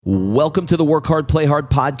Welcome to the Work Hard, Play Hard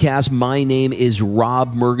podcast. My name is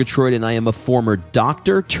Rob Murgatroyd, and I am a former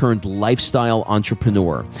doctor turned lifestyle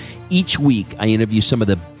entrepreneur. Each week, I interview some of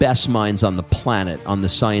the best minds on the planet on the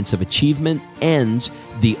science of achievement and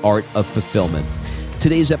the art of fulfillment.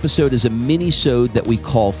 Today's episode is a mini-sode that we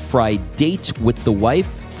call Fri-Date with the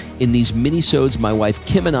Wife. In these mini-sodes, my wife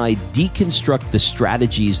Kim and I deconstruct the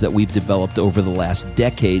strategies that we've developed over the last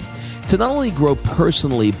decade to not only grow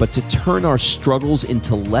personally, but to turn our struggles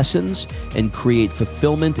into lessons and create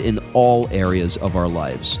fulfillment in all areas of our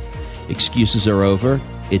lives. Excuses are over.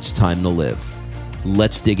 It's time to live.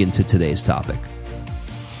 Let's dig into today's topic.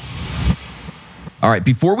 All right,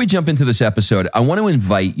 before we jump into this episode, I want to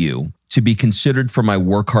invite you to be considered for my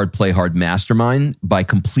Work Hard, Play Hard Mastermind by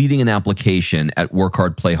completing an application at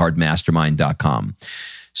workhardplayhardmastermind.com.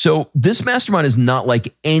 So this mastermind is not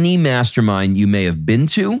like any mastermind you may have been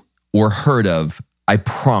to or heard of, I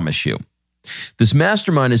promise you. This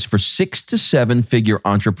mastermind is for 6 to 7 figure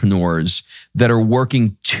entrepreneurs that are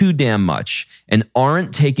working too damn much and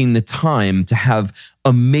aren't taking the time to have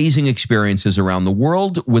amazing experiences around the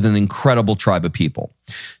world with an incredible tribe of people.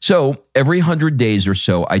 So every 100 days or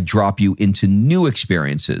so, I drop you into new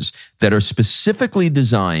experiences that are specifically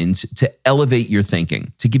designed to elevate your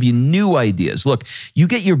thinking, to give you new ideas. Look, you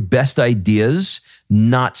get your best ideas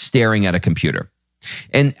not staring at a computer.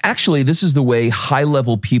 And actually, this is the way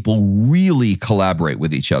high-level people really collaborate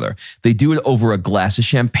with each other. They do it over a glass of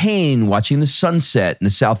champagne, watching the sunset in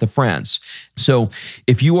the south of France. So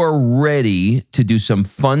if you are ready to do some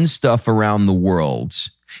fun stuff around the world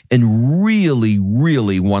and really,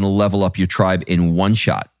 really want to level up your tribe in one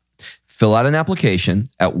shot, fill out an application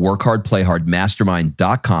at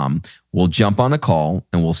workhardplayhardmastermind.com. We'll jump on a call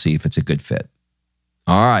and we'll see if it's a good fit.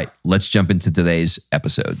 All right, let's jump into today's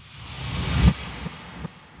episode.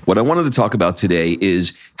 What I wanted to talk about today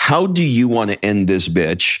is how do you want to end this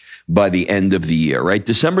bitch by the end of the year, right?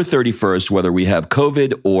 December 31st, whether we have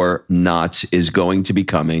COVID or not, is going to be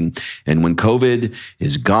coming. And when COVID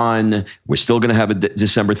is gone, we're still going to have a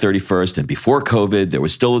December 31st. And before COVID, there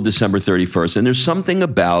was still a December 31st. And there's something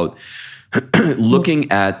about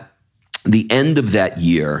looking at the end of that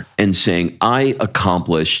year and saying, I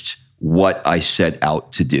accomplished what I set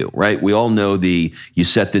out to do, right? We all know you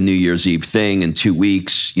set the New Year's Eve thing in 2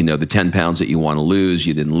 weeks, the 10 pounds that you want to lose,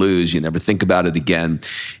 you didn't lose, you never think about it again,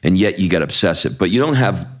 and yet you get obsessive. But you don't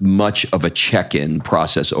have much of a check-in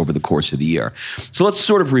process over the course of the year. So let's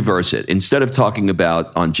sort of reverse it. Instead of talking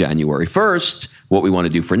about on January 1st, what we want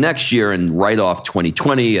to do for next year and write off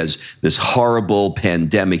 2020 as this horrible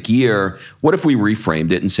pandemic year, what if we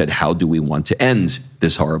reframed it and said, how do we want to end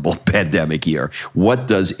this horrible pandemic year? What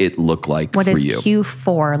does it look like for you? What does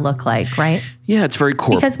Q4 look like, right? Yeah, it's very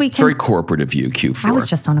very corporate of you, Q4. I was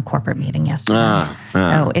just on a corporate meeting yesterday,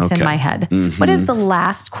 so it's in my head. Mm-hmm. What is the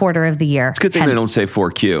last quarter of the year? It's a good thing they don't say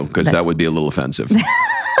 4Q, because that would be a little offensive.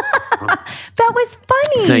 That was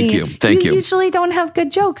funny. Thank you. You usually don't have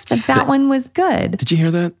good jokes, but that one was good. Did you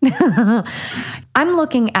hear that? I'm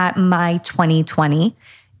looking at my 2020,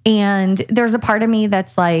 and there's a part of me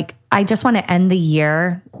that's like, I just want to end the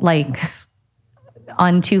year like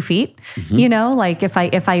on 2 feet. Mm-hmm. Like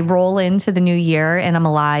if I roll into the new year and I'm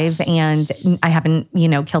alive and I haven't,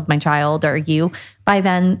 killed my child or you by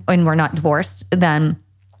then, and we're not divorced, then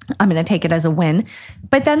I'm going to take it as a win.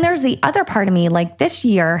 But then there's the other part of me, like this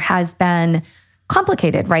year has been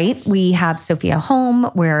complicated, right? We have Sophia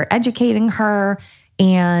home, we're educating her,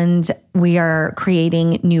 and we are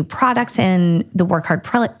creating new products in the Work Hard,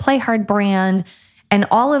 Play Hard brand. And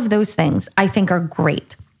all of those things I think are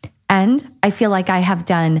great. And I feel like I have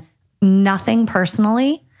done nothing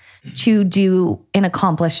personally to do and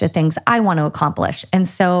accomplish the things I want to accomplish. And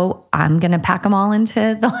so I'm going to pack them all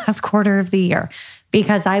into the last quarter of the year,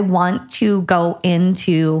 because I want to go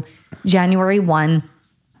into January 1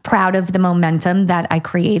 proud of the momentum that I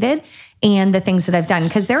created and the things that I've done.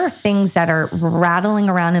 Because there are things that are rattling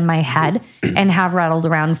around in my head and have rattled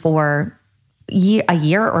around for a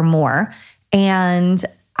year or more. And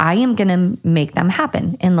I am going to make them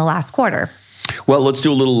happen in the last quarter. Well, let's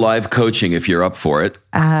do a little live coaching if you're up for it.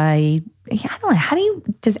 I don't know.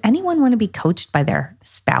 Does anyone want to be coached by their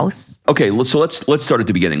spouse? Okay, so let's start at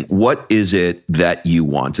the beginning. What is it that you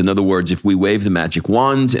want? In other words, if we wave the magic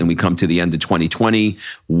wand and we come to the end of 2020,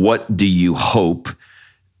 what do you hope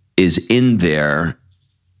is in there?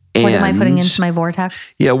 And what am I putting into my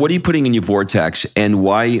vortex? Yeah, what are you putting in your vortex, and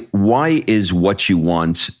why is what you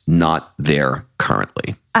want not there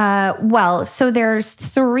currently? So there's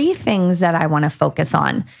 3 things that I want to focus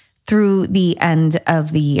on through the end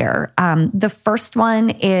of the year. The first one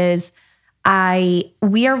is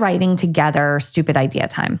we are writing together Stupid Idea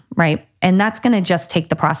Time, right? And that's going to just take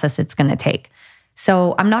the process it's going to take.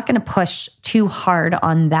 So I'm not going to push too hard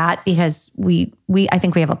on that because I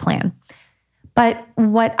think we have a plan. But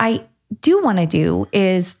what I do want to do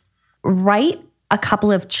is write a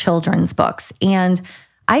couple of children's books. And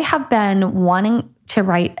I have been wanting to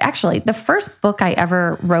write, actually, the first book I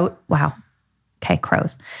ever wrote,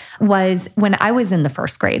 crows, was when I was in the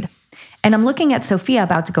first grade. And I'm looking at Sophia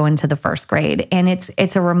about to go into the first grade. And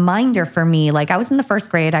it's a reminder for me, like I was in the first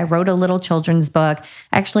grade, I wrote a little children's book.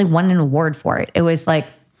 I actually won an award for it. It was like,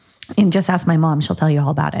 and just ask my mom, she'll tell you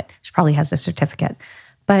all about it. She probably has a certificate.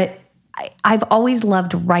 But I've always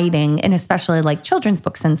loved writing, and especially like children's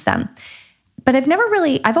books since then. But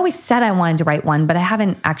I've always said I wanted to write one, but I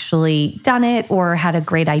haven't actually done it or had a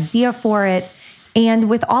great idea for it. And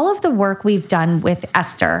with all of the work we've done with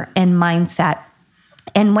Esther and mindset,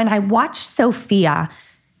 and when I watch Sophia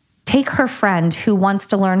take her friend who wants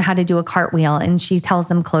to learn how to do a cartwheel, and she tells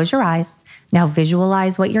them, close your eyes, now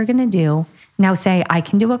visualize what you're going to do. Now say, I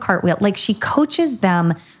can do a cartwheel. Like she coaches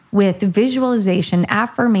them with visualization,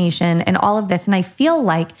 affirmation, and all of this. And I feel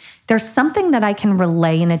like there's something that I can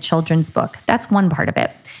relay in a children's book. That's one part of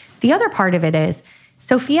it. The other part of it is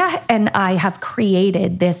Sophia and I have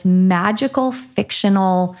created this magical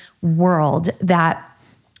fictional world that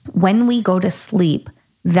when we go to sleep,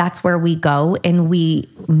 that's where we go and we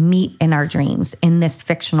meet in our dreams in this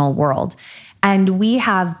fictional world. And we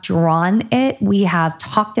have drawn it. We have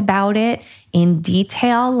talked about it in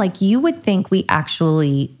detail. Like you would think we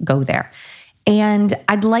actually go there. And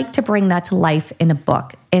I'd like to bring that to life in a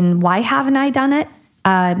book. And why haven't I done it?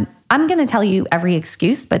 I'm going to tell you every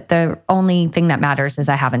excuse, but the only thing that matters is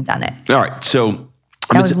I haven't done it. All right. So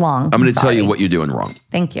that was long. I'm going to tell you what you're doing wrong.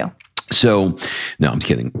 Thank you. So, no, I'm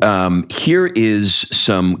kidding. Here is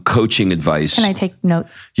some coaching advice. Can I take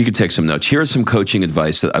notes? You can take some notes. Here is some coaching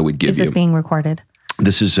advice that I would give you. Is this being recorded?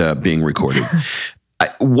 This is being recorded.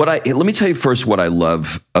 Let me tell you first what I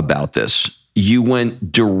love about this. You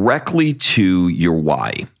went directly to your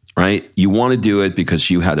why, right? You want to do it because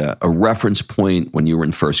you had a reference point when you were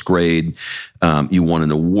in first grade. You won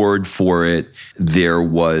an award for it. There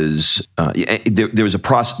was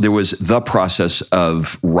the process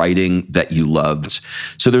of writing that you loved.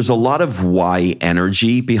 So there's a lot of why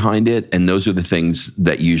energy behind it, and those are the things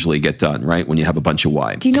that usually get done, right? When you have a bunch of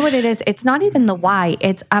why. Do you know what it is? It's not even the why.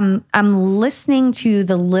 It's I'm listening to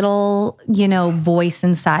the little, voice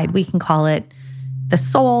inside. We can call it the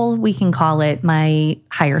soul, we can call it my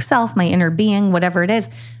higher self, my inner being, whatever it is.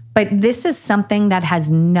 But this is something that has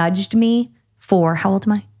nudged me for, how old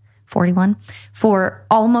am I? 41? For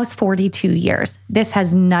almost 42 years. This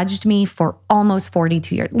has nudged me for almost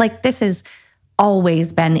 42 years. Like this has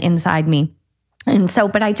always been inside me. And so,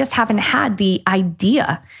 but I just haven't had the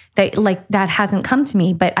idea that hasn't come to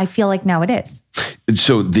me, but I feel like now it is.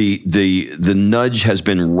 So the nudge has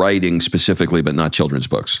been writing specifically, but not children's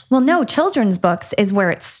books. Well, no, children's books is where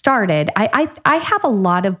it started. I have a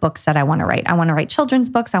lot of books that I want to write. I want to write children's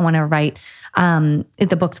books. I want to write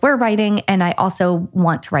the books we're writing, and I also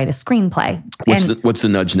want to write a screenplay. What's the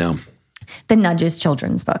nudge now? The nudge is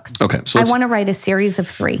children's books. Okay. So I want to write a series of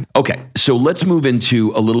 3. Okay. So let's move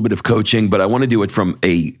into a little bit of coaching, but I want to do it from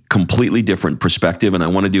a completely different perspective. And I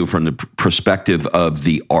want to do it from the perspective of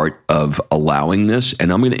the art of allowing this.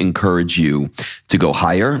 And I'm going to encourage you to go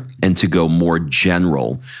higher and to go more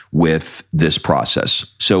general with this process.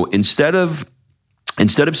 So instead of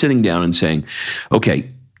sitting down and saying, okay,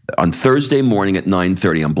 on Thursday morning at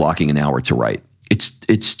 9:30, I'm blocking an hour to write.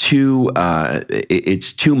 It's too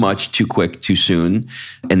much, too quick, too soon,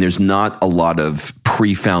 and there's not a lot of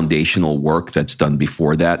pre-foundational work that's done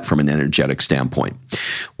before that from an energetic standpoint.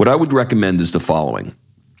 What I would recommend is the following.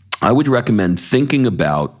 I would recommend thinking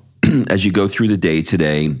about as you go through the day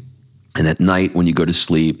today and at night when you go to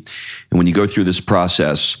sleep and when you go through this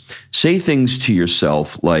process, say things to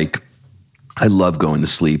yourself like, I love going to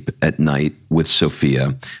sleep at night with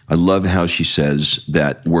Sophia. I love how she says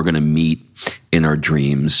that we're going to meet in our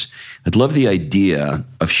dreams. I'd love the idea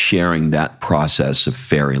of sharing that process of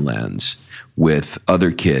fairylands with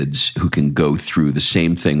other kids who can go through the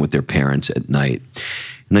same thing with their parents at night.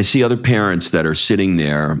 And I see other parents that are sitting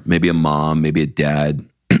there, maybe a mom, maybe a dad,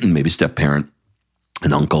 maybe a step-parent,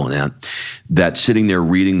 an uncle and aunt, that's sitting there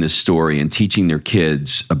reading this story and teaching their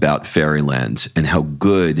kids about fairylands and how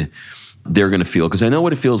good they're going to feel, because I know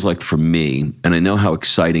what it feels like for me, and I know how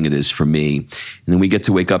exciting it is for me. And then we get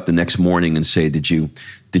to wake up the next morning and say, did you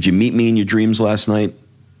meet me in your dreams last night?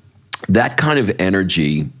 That kind of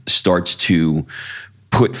energy starts to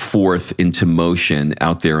put forth into motion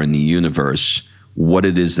out there in the universe what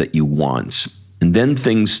it is that you want. And then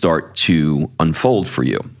things start to unfold for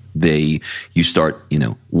you. You start,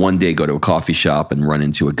 one day go to a coffee shop and run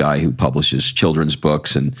into a guy who publishes children's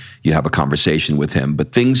books, and you have a conversation with him.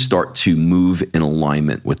 But things start to move in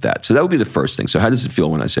alignment with that. So that would be the first thing. So how does it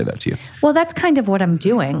feel when I say that to you? Well, that's kind of what I'm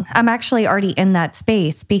doing. I'm actually already in that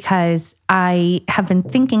space because I have been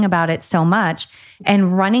thinking about it so much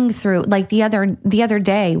and running through, like the other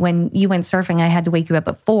day when you went surfing, I had to wake you up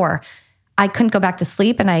at 4. I couldn't go back to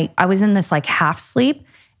sleep, and I was in this like half sleep.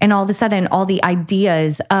 And all of a sudden, all the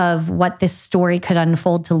ideas of what this story could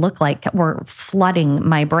unfold to look like were flooding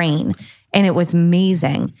my brain. And it was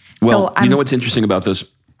amazing. Well, you know what's interesting about this?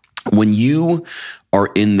 When you are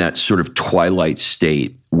in that sort of twilight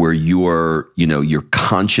state where your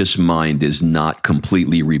conscious mind is not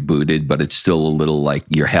completely rebooted, but it's still a little like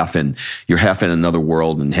you're half in another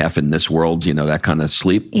world and half in this world, that kind of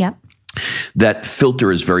sleep. Yeah. That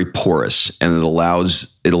filter is very porous, and it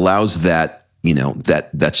allows that,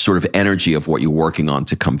 that sort of energy of what you're working on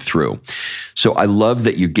to come through. So I love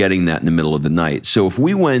that you're getting that in the middle of the night. So if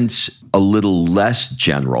we went a little less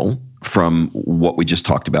general from what we just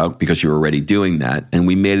talked about, because you're already doing that, and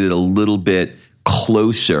we made it a little bit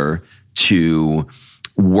closer to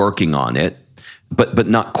working on it, but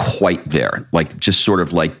not quite there, like just sort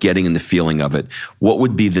of like getting in the feeling of it. What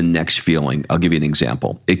would be the next feeling? I'll give you an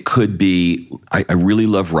example. It could be, I really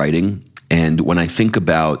love writing. And when I think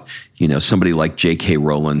about, somebody like J.K.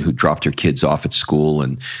 Rowling, who dropped her kids off at school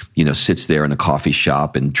and, sits there in a coffee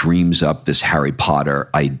shop and dreams up this Harry Potter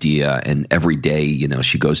idea. And every day,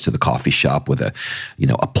 she goes to the coffee shop with a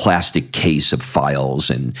plastic case of files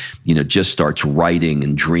and, just starts writing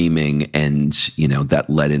and dreaming. And, that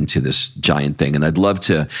led into this giant thing. And I'd love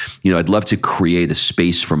to create a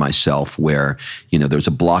space for myself where, there's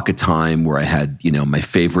a block of time where I had, my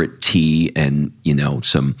favorite tea and,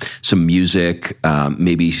 some music,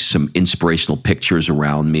 maybe some inspirational pictures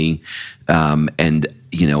around me.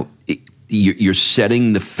 You're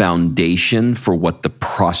setting the foundation for what the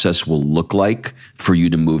process will look like for you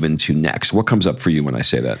to move into next. What comes up for you when I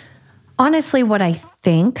say that? Honestly, what I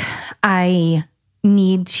think I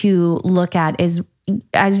need to look at is,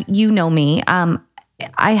 as you know me, I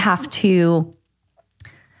have to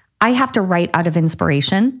write out of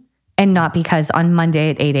inspiration, and not because on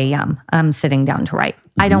Monday at 8 a.m. I'm sitting down to write.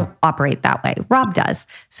 I don't operate that way. Rob does.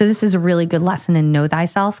 So this is a really good lesson in know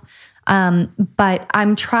thyself. But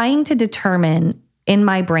I'm trying to determine in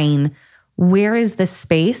my brain, where is the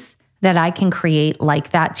space that I can create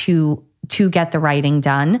like that to get the writing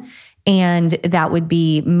done. And that would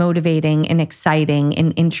be motivating and exciting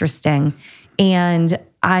and interesting. And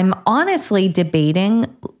I'm honestly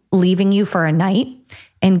debating leaving you for a night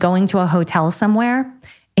and going to a hotel somewhere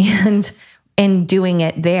and doing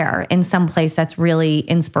it there in some place that's really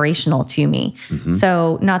inspirational to me. Mm-hmm.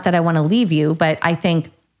 So not that I want to leave you, but I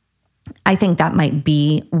think that might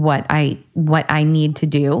be what I need to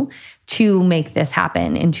do to make this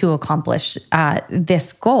happen and to accomplish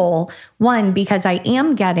this goal. One, because I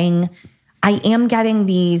am getting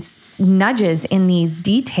these nudges in these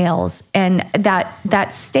details, and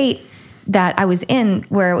that state that I was in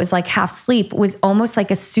where it was like half sleep was almost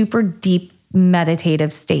like a super deep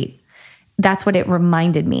meditative state. That's what it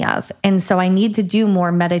reminded me of. And so I need to do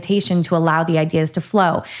more meditation to allow the ideas to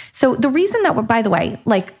flow. So the reason that by the way,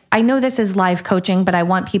 like I know this is live coaching, but I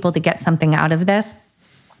want people to get something out of this.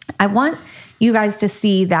 I want you guys to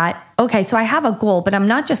see that, okay, so I have a goal, but I'm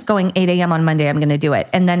not just going 8 a.m. on Monday, I'm going to do it.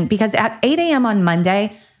 And then because at 8 a.m. on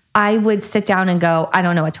Monday, I would sit down and go, I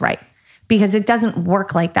don't know what to write, because it doesn't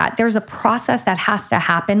work like that. There's a process that has to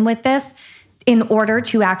happen with this in order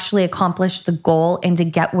to actually accomplish the goal and to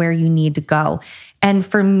get where you need to go. And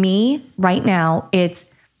for me right now, it's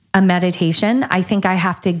a meditation. I think I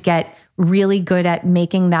have to get really good at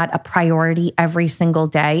making that a priority every single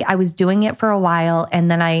day. I was doing it for a while,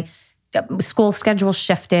 and then school schedule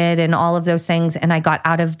shifted and all of those things, and I got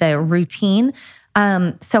out of the routine.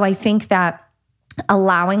 So I think that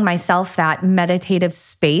allowing myself that meditative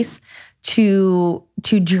space to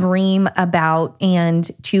dream about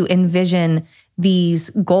and to envision these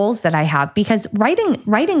goals that I have, because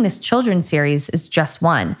writing this children's series is just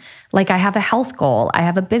one. Like I have a health goal, I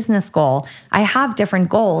have a business goal, I have different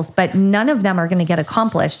goals, but none of them are going to get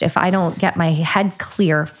accomplished if I don't get my head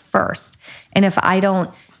clear first. And if I don't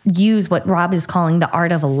use what Rob is calling the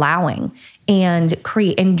art of allowing and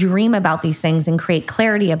create and dream about these things and create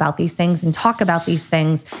clarity about these things and talk about these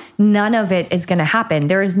things, none of it is going to happen.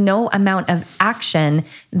 There is no amount of action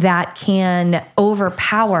that can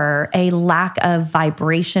overpower a lack of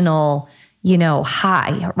vibrational,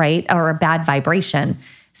 high, right? Or a bad vibration.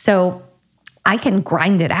 So I can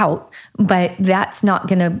grind it out, but that's not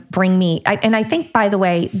going to bring me. And I think, by the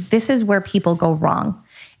way, this is where people go wrong,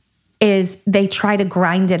 is they try to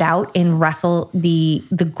grind it out and wrestle the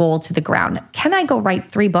goal to the ground. Can I go write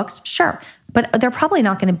 3 books? Sure. But they're probably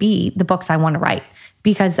not going to be the books I want to write,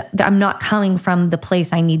 because I'm not coming from the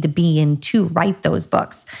place I need to be in to write those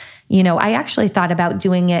books. I actually thought about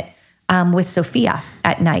doing it with Sophia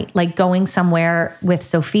at night, like going somewhere with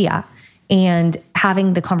Sophia and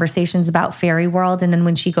having the conversations about fairy world. And then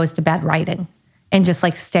when she goes to bed, writing, and just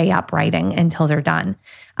like stay up writing until they're done.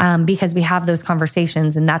 Because we have those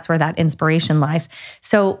conversations, and that's where that inspiration lies.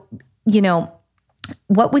 So,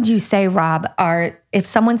 what would you say, Rob, if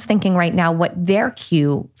someone's thinking right now what their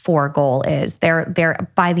Q4 goal is, they're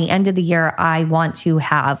by the end of the year, I want to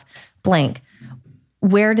have blank.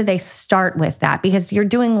 Where do they start with that? Because you're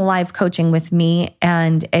doing live coaching with me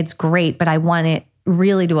and it's great, but I want it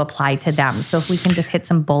really to apply to them. So if we can just hit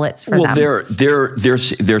some bullets for them. Well,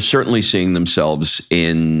 they're certainly seeing themselves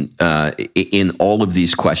in all of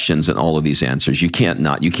these questions and all of these answers. You can't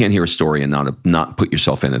hear a story and not put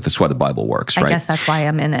yourself in it. That's why the Bible works, right? I guess that's why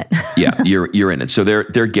I'm in it. Yeah, you're in it. So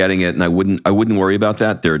they're getting it, and I wouldn't worry about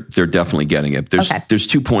that. They're definitely getting it. There's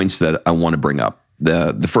 2 points that I want to bring up.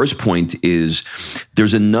 The first point is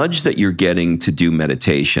there's a nudge that you're getting to do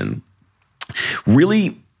meditation.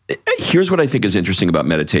 Really, here's what I think is interesting about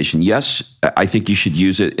meditation. Yes, I think you should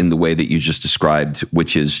use it in the way that you just described,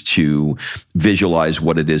 which is to visualize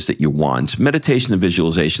what it is that you want. Meditation and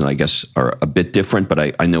visualization, I guess, are a bit different,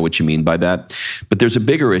 but I know what you mean by that. But there's a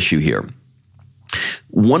bigger issue here.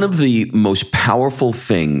 One of the most powerful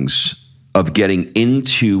things of getting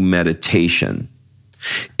into meditation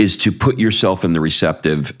is to put yourself in the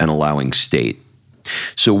receptive and allowing state.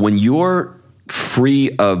 So when you're free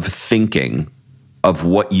of thinking of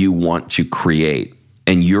what you want to create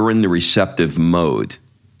and you're in the receptive mode,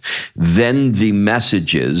 then the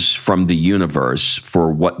messages from the universe for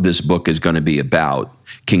what this book is going to be about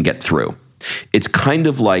can get through. It's kind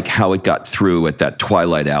of like how it got through at that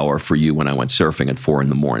twilight hour for you when I went surfing at 4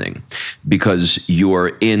 a.m, because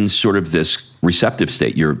you're in sort of this receptive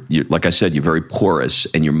state. You're like I said, you're very porous,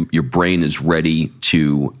 and your brain is ready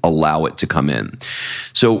to allow it to come in.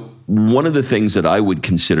 So one of the things that I would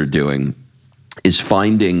consider doing is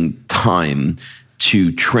finding time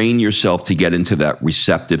to train yourself to get into that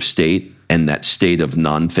receptive state and that state of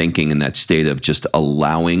non-thinking and that state of just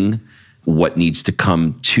allowing what needs to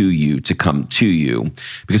come to you,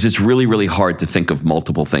 because it's really, really hard to think of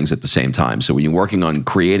multiple things at the same time. So when you're working on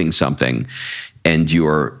creating something and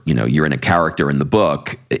you're in a character in the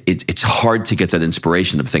book, it's hard to get that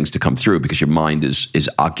inspiration of things to come through because your mind is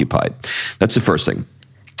occupied. That's the first thing.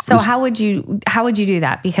 So how would you do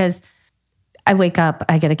that? Because I wake up,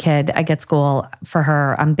 I get a kid, I get school for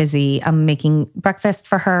her, I'm busy, I'm making breakfast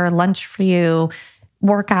for her, lunch for you,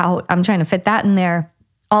 workout, I'm trying to fit that in there.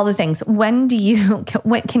 All the things. When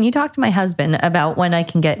can you talk to my husband about when I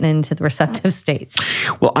can get into the receptive state?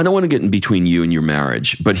 Well, I don't want to get in between you and your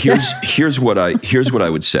marriage, but here's what I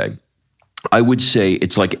would say. I would say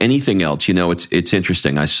it's like anything else. It's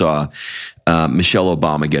interesting. I saw Michelle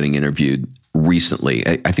Obama getting interviewed recently.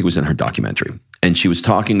 I think it was in her documentary, and she was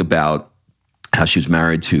talking about how she was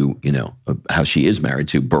married to, how she is married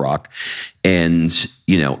to Barack. And,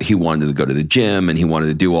 he wanted to go to the gym and he wanted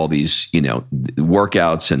to do all these,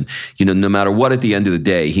 workouts. And, no matter what, at the end of the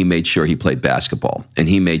day, he made sure he played basketball and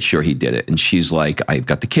he made sure he did it. And she's like, I've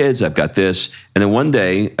got the kids, I've got this. And then one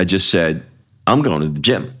day I just said, I'm going to the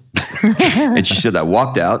gym. And she said, I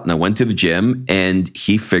walked out and I went to the gym and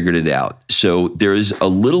he figured it out. So there's a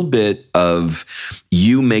little bit of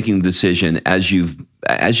you making the decision as you've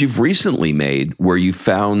recently made, where you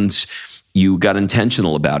found you got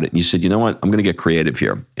intentional about it and you said, you know what, I'm going to get creative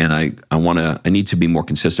here. And I need to be more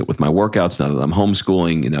consistent with my workouts now that I'm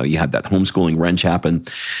homeschooling. You had that homeschooling wrench happen.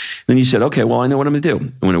 Then you said, okay, well, I know what I'm going to do.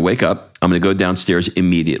 I'm going to wake up. I'm going to go downstairs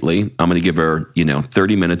immediately. I'm going to give her,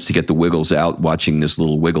 30 minutes to get the wiggles out, watching this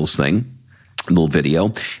little wiggles thing, little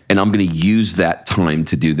video. And I'm going to use that time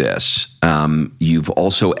to do this. You've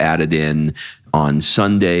also added in, on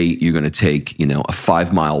Sunday, you're going to take, a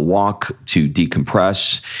 5-mile walk to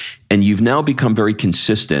decompress. And you've now become very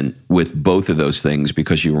consistent with both of those things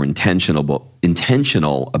because you were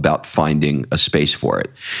intentional about finding a space for it.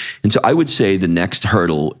 And so I would say the next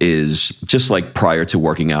hurdle is just like prior to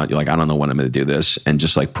working out, you're like, I don't know when I'm going to do this. And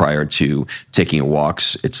just like prior to taking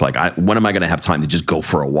walks, it's like, when am I going to have time to just go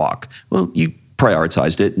for a walk? Well, you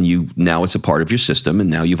prioritized it and now it's a part of your system and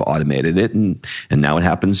now you've automated it and now it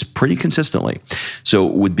happens pretty consistently. So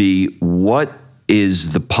it would be, what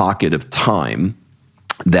is the pocket of time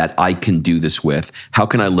that I can do this with? How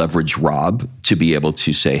can I leverage Rob to be able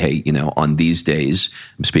to say, hey, on these days,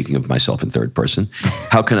 I'm speaking of myself in third person.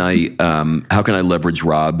 How can I leverage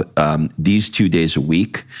Rob these 2 days a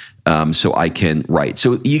week so I can write?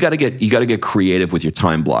 So you got to get creative with your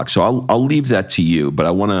time block. So I'll leave that to you, but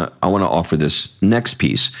I want to offer this next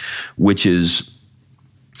piece, which is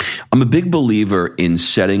I'm a big believer in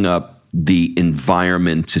setting up the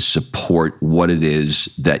environment to support what it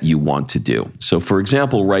is that you want to do. So, for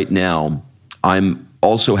example, right now, I'm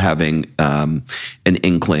also having an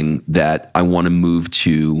inkling that I want to move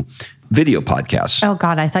to video podcasts. Oh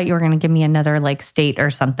God, I thought you were going to give me another state or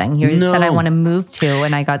something. You said I want to move to,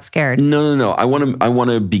 and I got scared. No. I want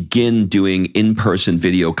to begin doing in-person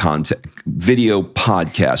video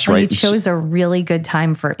podcasts. Well, right? You chose a really good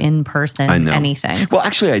time for in-person anything. Well,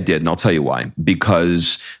 actually, I did, and I'll tell you why.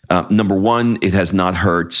 Because number one, it has not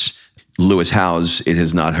hurt Lewis Howes, it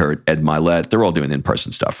has not hurt Ed Milet. They're all doing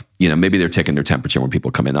in-person stuff. Maybe they're taking their temperature when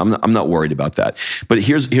people come in. I'm not worried about that. But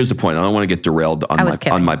here's the point. I don't want to get derailed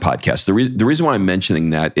on my podcast. The reason why I'm mentioning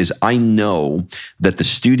that is I know that the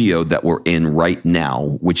studio that we're in right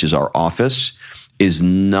now, which is our office, is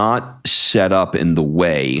not set up in the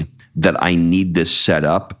way that I need this set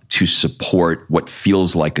up to support what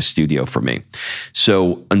feels like a studio for me.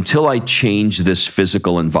 So until I change this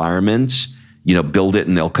physical environment, build it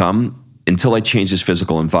and they'll come. Until I change this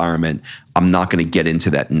physical environment, I'm not going to get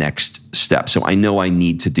into that next step. So I know I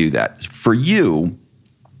need to do that. For you,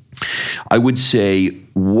 I would say,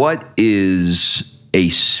 what is a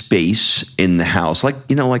space in the house? Like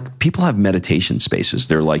people have meditation spaces.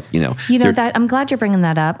 They're that I'm glad you're bringing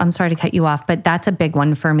that up. I'm sorry to cut you off, but that's a big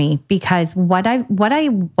one for me, because what I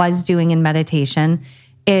was doing in meditation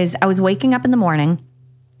is I was waking up in the morning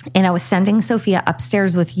and I was sending Sophia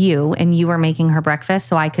upstairs with you, and you were making her breakfast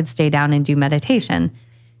so I could stay down and do meditation.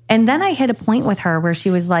 And then I hit a point with her where she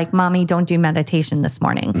was like, Mommy, don't do meditation this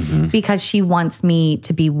morning, because she wants me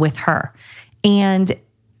to be with her. And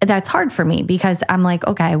that's hard for me because I'm like,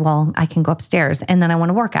 okay, well, I can go upstairs and then I want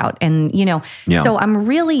to work out. And, so I'm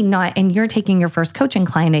really not, and you're taking your first coaching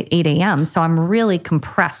client at 8 a.m. So I'm really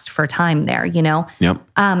compressed for time there, Yep.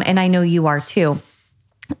 And I know you are too.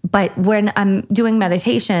 But when I'm doing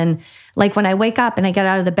meditation, when I wake up and I get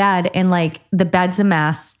out of the bed and the bed's a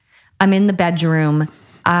mess, I'm in the bedroom.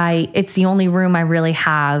 It's the only room I really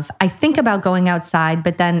have. I think about going outside,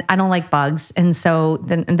 but then I don't like bugs. And so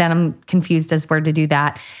then I'm confused as where to do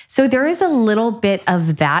that. So there is a little bit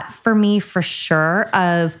of that for me, for sure,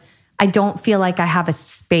 I don't feel like I have a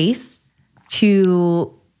space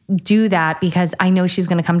to do that because I know she's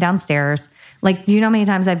going to come downstairs. Do you know how many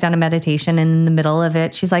times I've done a meditation and in the middle of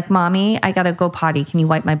it, she's like, Mommy, I got to go potty. Can you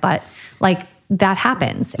wipe my butt? That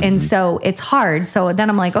happens. And so it's hard. So then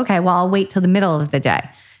I'm like, okay, well, I'll wait till the middle of the day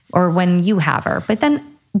or when you have her. But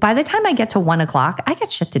then by the time I get to 1 o'clock, I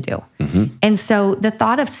got shit to do. And so the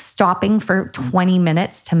thought of stopping for 20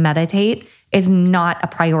 minutes to meditate is not a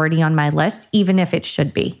priority on my list, even if it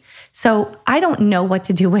should be. So I don't know what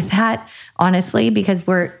to do with that, honestly, because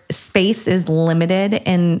space is limited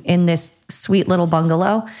in this sweet little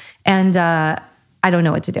bungalow. And I don't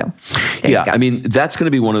know what to do. Yeah, I mean, that's going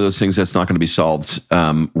to be one of those things that's not going to be solved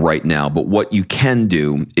right now. But what you can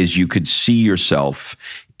do is you could see yourself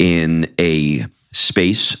in a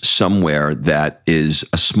space somewhere that is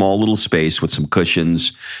a small little space with some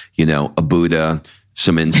cushions, a Buddha,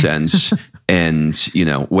 some incense, and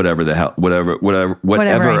whatever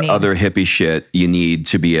other hippie shit you need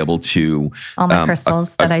to be able to all my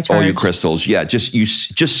crystals that I charge. All your crystals, yeah.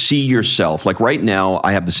 Just see yourself. Like right now,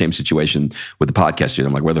 I have the same situation with the podcast.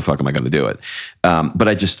 I'm like, where the fuck am I going to do it? But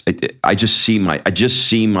I just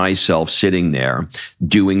see myself sitting there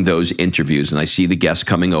doing those interviews, and I see the guests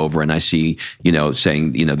coming over, and I see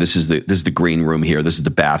saying this is the green room here, this is the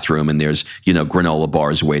bathroom, and there's granola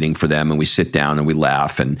bars waiting for them, and we sit down and we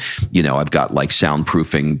laugh, and I've got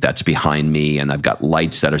soundproofing that's behind me, and I've got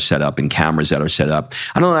lights that are set up and cameras that are set up.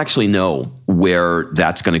 I don't actually know where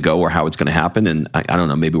that's going to go or how it's going to happen, and I don't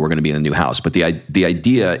know. Maybe we're going to be in a new house, but the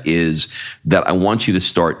idea is that I want you to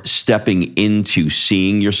start stepping into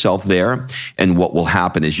seeing yourself there. And what will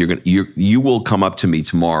happen is you will come up to me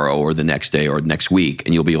tomorrow or the next day or next week,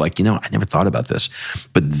 and you'll be like, I never thought about this,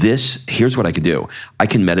 but here's what I could do. I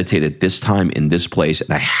can meditate at this time in this place,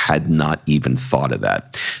 and I had not even thought of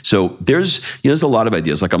that. So there's a lot of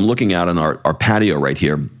ideas. I'm looking out on our patio right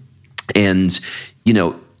here, and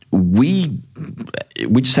we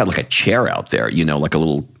just had like a chair out there, like a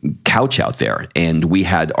little couch out there. And we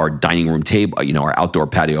had our dining room table, our outdoor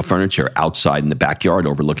patio furniture outside in the backyard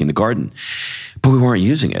overlooking the garden. But we weren't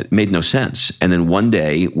using it. It made no sense. And then one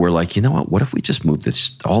day we're like, you know what if we just move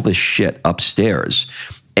all this shit upstairs?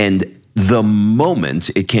 And the moment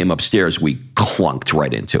it came upstairs, we clunked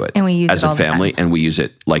right into it. And we use it as a family, and we use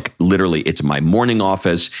it like literally. It's my morning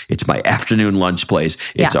office. It's my afternoon lunch place.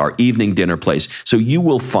 It's our evening dinner place. So you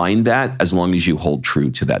will find that as long as you hold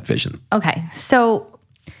true to that vision. Okay. So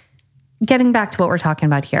getting back to what we're talking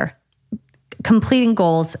about here, completing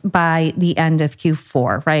goals by the end of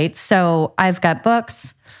Q4, right? So I've got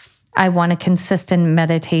books. I want a consistent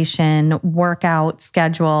meditation workout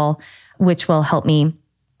schedule, which will help me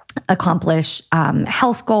accomplish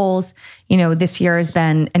health goals. This year has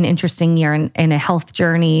been an interesting year in a health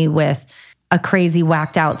journey with a crazy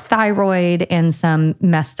whacked out thyroid and some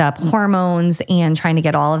messed up hormones, and trying to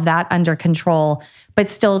get all of that under control, but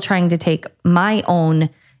still trying to take my own,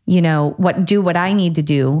 what I need to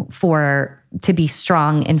do to be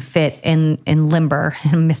strong and fit and limber.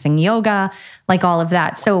 I'm missing yoga, like all of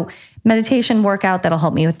that. So meditation workout, that'll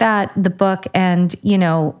help me with that, the book, and,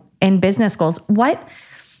 and business goals.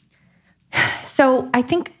 So I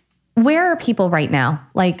think, where are people right now?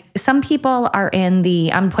 Like, some people are in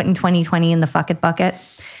I'm putting 2020 in the fuck it bucket,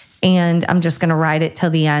 and I'm just going to ride it till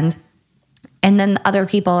the end. And then other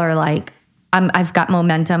people are like, I've got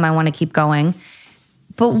momentum. I want to keep going.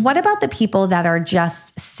 But what about the people that are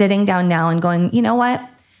just sitting down now and going, you know what?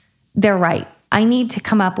 They're right. I need to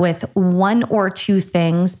come up with one or two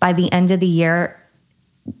things by the end of the year.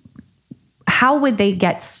 How would they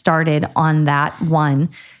get started on that? One.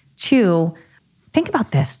 Two, think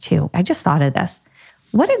about this too. I just thought of this.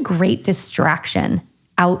 What a great distraction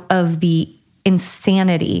out of the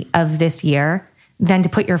insanity of this year than to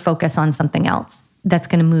put your focus on something else that's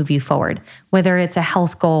going to move you forward, whether it's a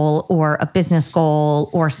health goal or a business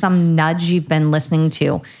goal or some nudge you've been listening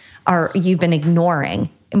to or you've been ignoring.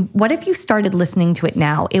 What if you started listening to it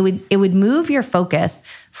now? It would move your focus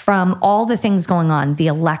from all the things going on, the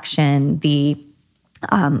election,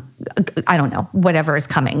 I don't know, whatever is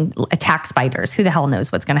coming, attack spiders, who the hell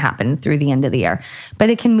knows what's going to happen through the end of the year. But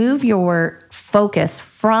it can move your focus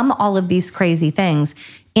from all of these crazy things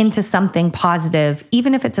into something positive,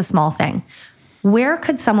 even if it's a small thing. Where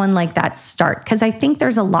could someone like that start? Because I think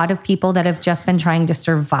there's a lot of people that have just been trying to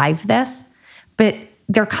survive this, but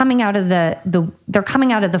they're coming out of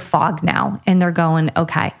the fog now, and they're going,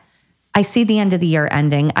 okay, I see the end of the year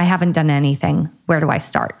ending. I haven't done anything. Where do I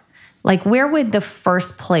start? Like, where would the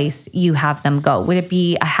first place you have them go? Would it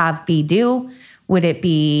be a have, be, do? Would it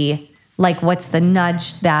be like, what's the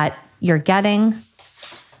nudge that you're getting?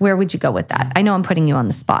 Where would you go with that? I know I'm putting you on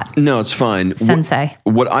the spot. No, it's fine. Sensei.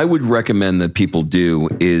 What I would recommend that people do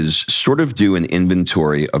is sort of do an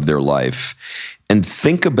inventory of their life and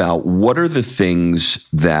think about what are the things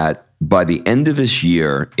that by the end of this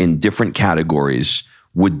year in different categories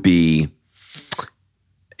would be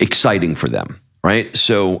exciting for them. Right?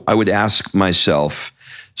 So I would ask myself,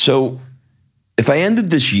 so if I ended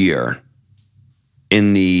this year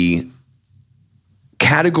in the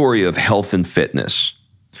category of health and fitness,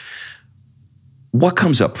 what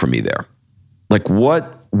comes up for me there? Like,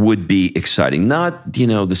 what would be exciting? Not,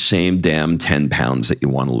 the same damn 10 pounds that you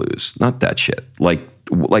want to lose. Not that shit. Like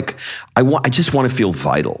I just want to feel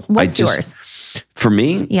vital. What's yours? For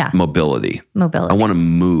me, mobility. I want to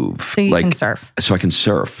move. So you can surf. So I can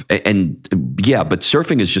surf. And but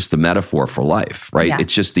surfing is just the metaphor for life, right? Yeah.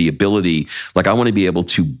 It's just the ability, like I want to be able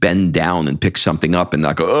to bend down and pick something up and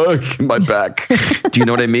not go, oh, my back. Do you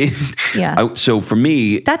know what I mean? Yeah. So for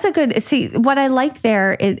me. That's what I like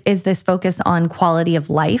there is this focus on quality of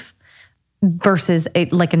life versus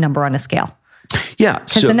like a number on a scale. Yeah.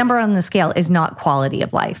 Because the number on the scale is not quality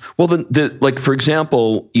of life. Well, like, for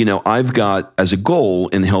example, I've got as a goal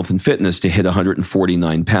in health and fitness to hit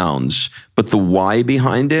 149 pounds, but the why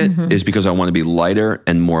behind it is because I want to be lighter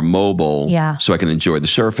and more mmobile so I can enjoy the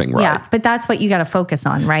surfing ride. Yeah, but that's what you got to focus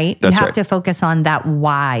on, right? That's you have right. to focus on that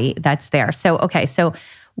why that's there. So, okay, so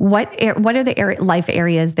what are the life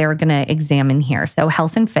areas they're going to examine here? So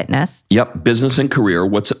health and fitness. Yep, business and career.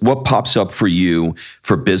 What pops up for you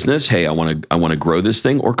for business? Hey, I want to grow this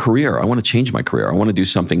thing. Or career, I want to change my career. I want to do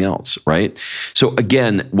something else, right? So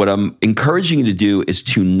again, what I'm encouraging you to do is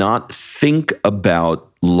to not think about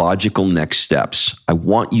logical next steps. I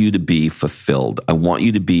want you to be fulfilled. I want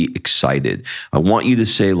you to be excited. I want you to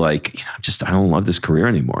say like, I don't love this career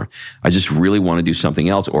anymore. I just really want to do something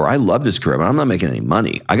else. Or I love this career, but I'm not making any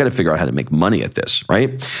money. I got to figure out how to make money at this,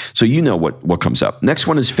 right? So what comes up. Next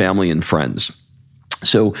one is family and friends.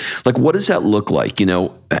 So, like, what does that look like?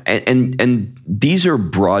 And these are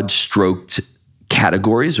broad stroked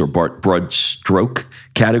categories or broad stroke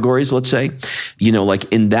categories, let's say. Like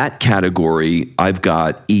in that category, I've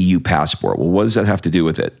got EU passport. Well, what does that have to do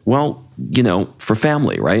with it? Well, for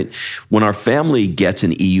family, right? When our family gets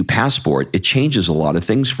an EU passport, it changes a lot of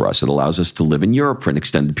things for us. It allows us to live in Europe for an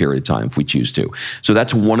extended period of time if we choose to. So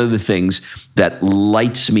that's one of the things that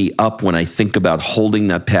lights me up when I think about holding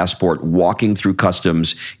that passport, walking through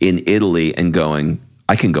customs in Italy and going,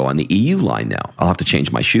 I can go on the EU line now. I'll have to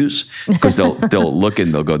change my shoes because they'll look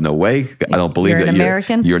and they'll go, no way. I don't believe you're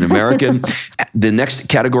that you're an American. The next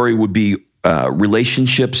category would be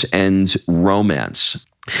relationships and romance.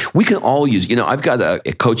 We can all use, I've got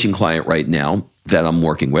a coaching client right now that I'm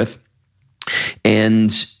working with,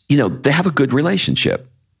 and, they have a good relationship,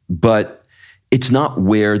 but it's not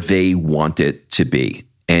where they want it to be.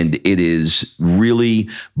 And it is really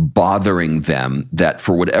bothering them that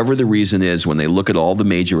for whatever the reason is, when they look at all the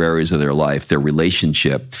major areas of their life, their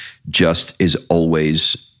relationship just is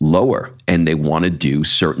always lower, and they want to do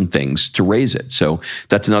certain things to raise it. So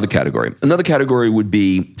that's another category. Another category would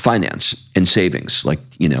be finance and savings. Like,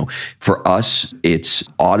 for us, it's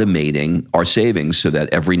automating our savings so that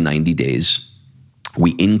every 90 days,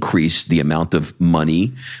 we increase the amount of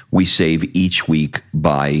money we save each week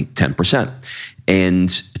by 10%. And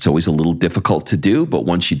it's always a little difficult to do, but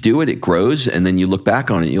once you do it, it grows. And then you look back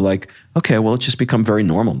on it, you're like, okay, well, it's just become very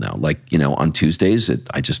normal now. Like, on Tuesdays,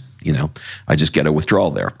 I just get a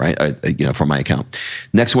withdrawal there, right? From my account.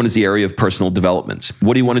 Next one is the area of personal development.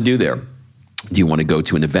 What do you want to do there? Do you want to go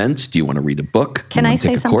to an event? Do you want to read a book? Can I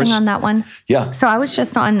say something on that one? Yeah. So I was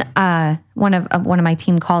just on one of my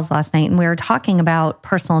team calls last night, and we were talking about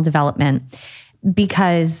personal development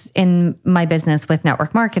because in my business with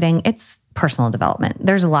network marketing, it's personal development.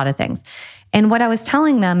 There's a lot of things. And what I was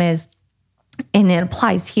telling them is, and it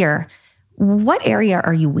applies here, what area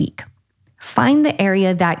are you weak? Find the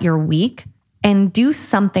area that you're weak and do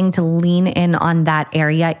something to lean in on that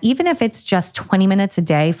area, even if it's just 20 minutes a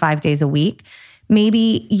day, 5 days a week.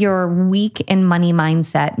 Maybe you're weak in money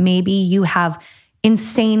mindset. Maybe you have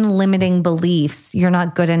insane limiting beliefs. You're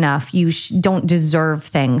not good enough. You don't deserve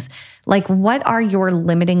things. Like, what are your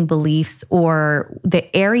limiting beliefs or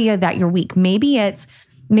the area that you're weak? Maybe it's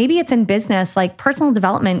in business. Like, personal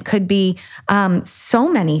development could be so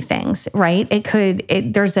many things, right?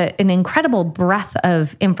 There's an incredible breadth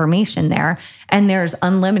of information there, and there's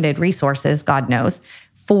unlimited resources, God knows,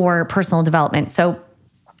 for personal development. So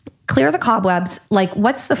clear the cobwebs. Like,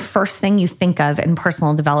 what's the first thing you think of in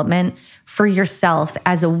personal development for yourself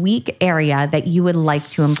as a weak area that you would like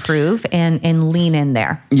to improve and lean in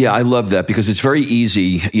there? Yeah, I love that because it's very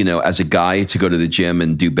easy, as a guy to go to the gym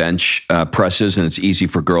and do bench presses, and it's easy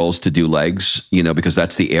for girls to do legs, because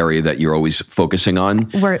that's the area that you're always focusing on.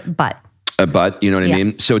 But you know what I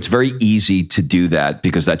mean? So it's very easy to do that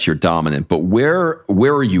because that's your dominant. But where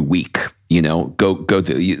are you weak? Go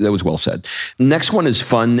to, that was well said. Next one is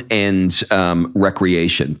fun and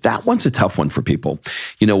recreation. That one's a tough one for people,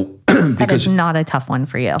 because that is not a tough one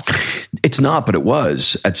for you. It's not, but it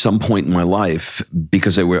was at some point in my life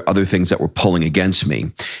because there were other things that were pulling against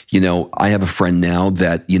me. I have a friend now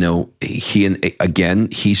that,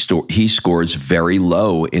 he scores very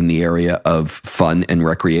low in the area of fun and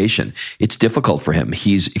recreation. It's difficult for him.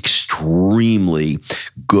 He's extremely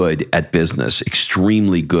good at business,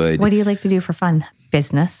 extremely good. What do you like to do for fun?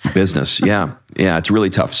 Business. Yeah. It's really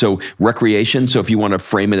tough. So recreation. So if you want to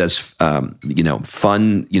frame it as, fun,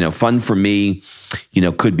 fun for me,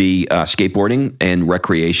 could be skateboarding, and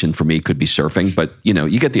recreation for me could be surfing. But,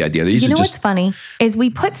 you get the idea. What's funny is we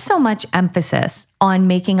put so much emphasis on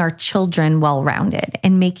making our children well-rounded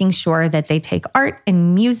and making sure that they take art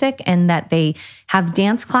and music and that they have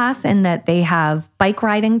dance class and that they have bike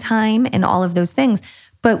riding time and all of those things.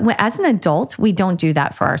 But as an adult, we don't do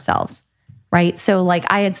that for ourselves. Right. So like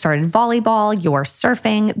I had started volleyball, you're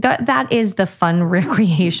surfing. That is the fun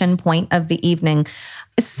recreation point of the evening.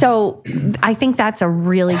 So I think that's a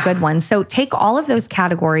really good one. So take all of those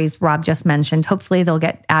categories Rob just mentioned. Hopefully they'll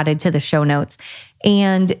get added to the show notes,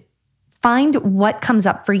 and find what comes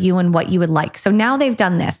up for you and what you would like. So now they've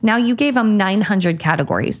done this. Now you gave them 900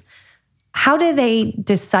 categories. How do they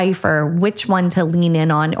decipher which one to lean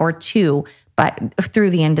in on or two, but through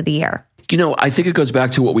the end of the year? I think it goes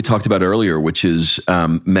back to what we talked about earlier, which is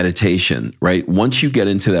meditation, right? Once you get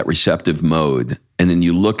into that receptive mode, and then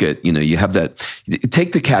you look at, you have that,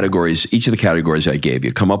 take the categories, each of the categories I gave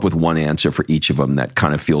you, come up with one answer for each of them that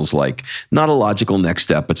kind of feels like not a logical next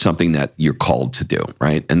step, but something that you're called to do,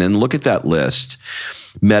 right? And then look at that list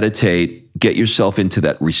meditate, get yourself into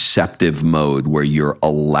that receptive mode where you're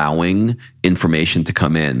allowing information to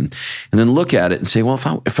come in, and then look at it and say,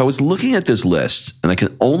 well, if I was looking at this list and I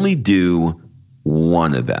can only do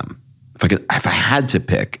one of them, if I had to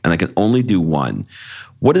pick and I can only do one,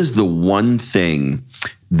 what is the one thing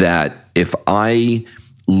that if I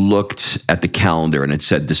looked at the calendar and it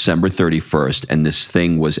said December 31st and this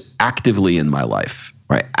thing was actively in my life,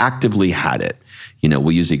 right? Actively had it.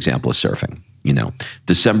 We'll use the example of surfing.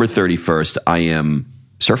 December 31st, I am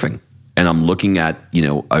surfing and I'm looking at,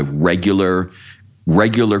 a regular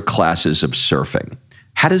classes of surfing.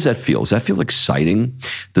 How does that feel? Does that feel exciting?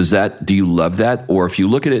 Do you love that? Or if you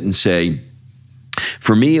look at it and say,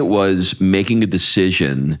 for me, it was making a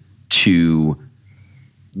decision to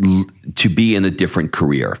be in a different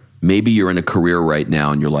career. Maybe you're in a career right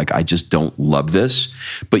now and you're like, I just don't love this,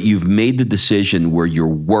 but you've made the decision where you're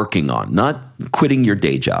working on, not quitting your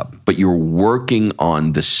day job, but you're working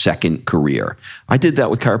on the second career. I did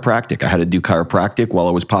that with chiropractic. I had to do chiropractic while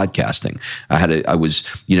I was podcasting. I was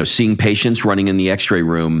seeing patients, running in the x-ray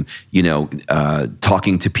room,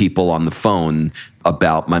 talking to people on the phone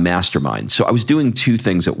about my mastermind. So I was doing two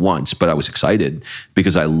things at once, but I was excited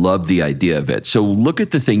because I loved the idea of it. So look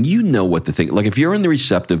at the thing, what the thing, like if you're in the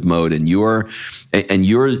receptive mode and you're in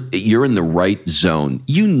the right zone,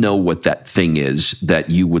 what that thing is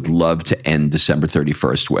that you would love to end December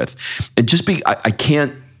 31st with. And I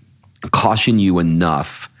can't caution you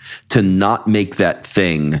enough to not make that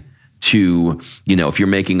thing to, if you're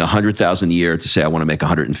making 100,000 a year, to say, I want to make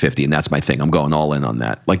 150 and that's my thing. I'm going all in on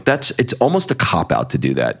that. Like it's almost a cop out to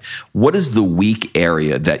do that. What is the weak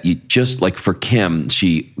area that you just, like for Kim,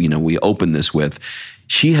 we opened this with,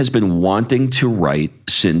 she has been wanting to write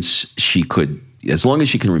since as long as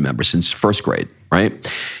she can remember, since first grade,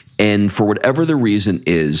 right? And for whatever the reason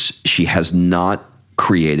is, she has not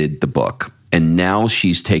created the book. And now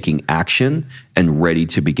she's taking action and ready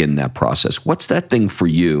to begin that process. What's that thing for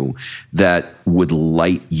you that would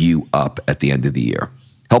light you up at the end of the year?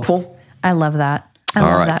 Helpful? I love that.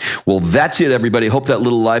 All right. Well, that's it, everybody. Hope that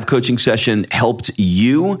little live coaching session helped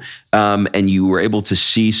you, and you were able to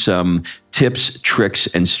see some tips, tricks,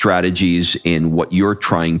 and strategies in what you're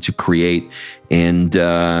trying to create. And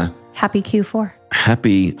happy Q4.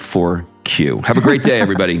 Happy 4Q. Have a great day,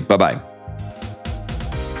 everybody. Bye-bye.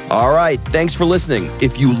 All right. Thanks for listening.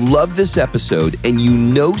 If you love this episode and you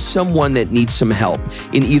know someone that needs some help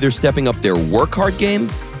in either stepping up their work hard game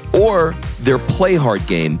or their play hard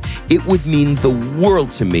game, it would mean the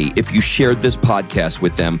world to me if you shared this podcast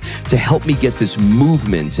with them to help me get this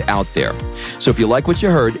movement out there. So if you like what you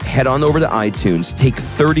heard, head on over to iTunes, take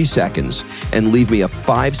 30 seconds and leave me a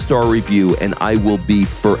 5-star review, and I will be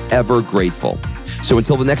forever grateful. So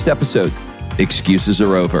until the next episode, excuses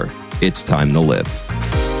are over. It's time to live.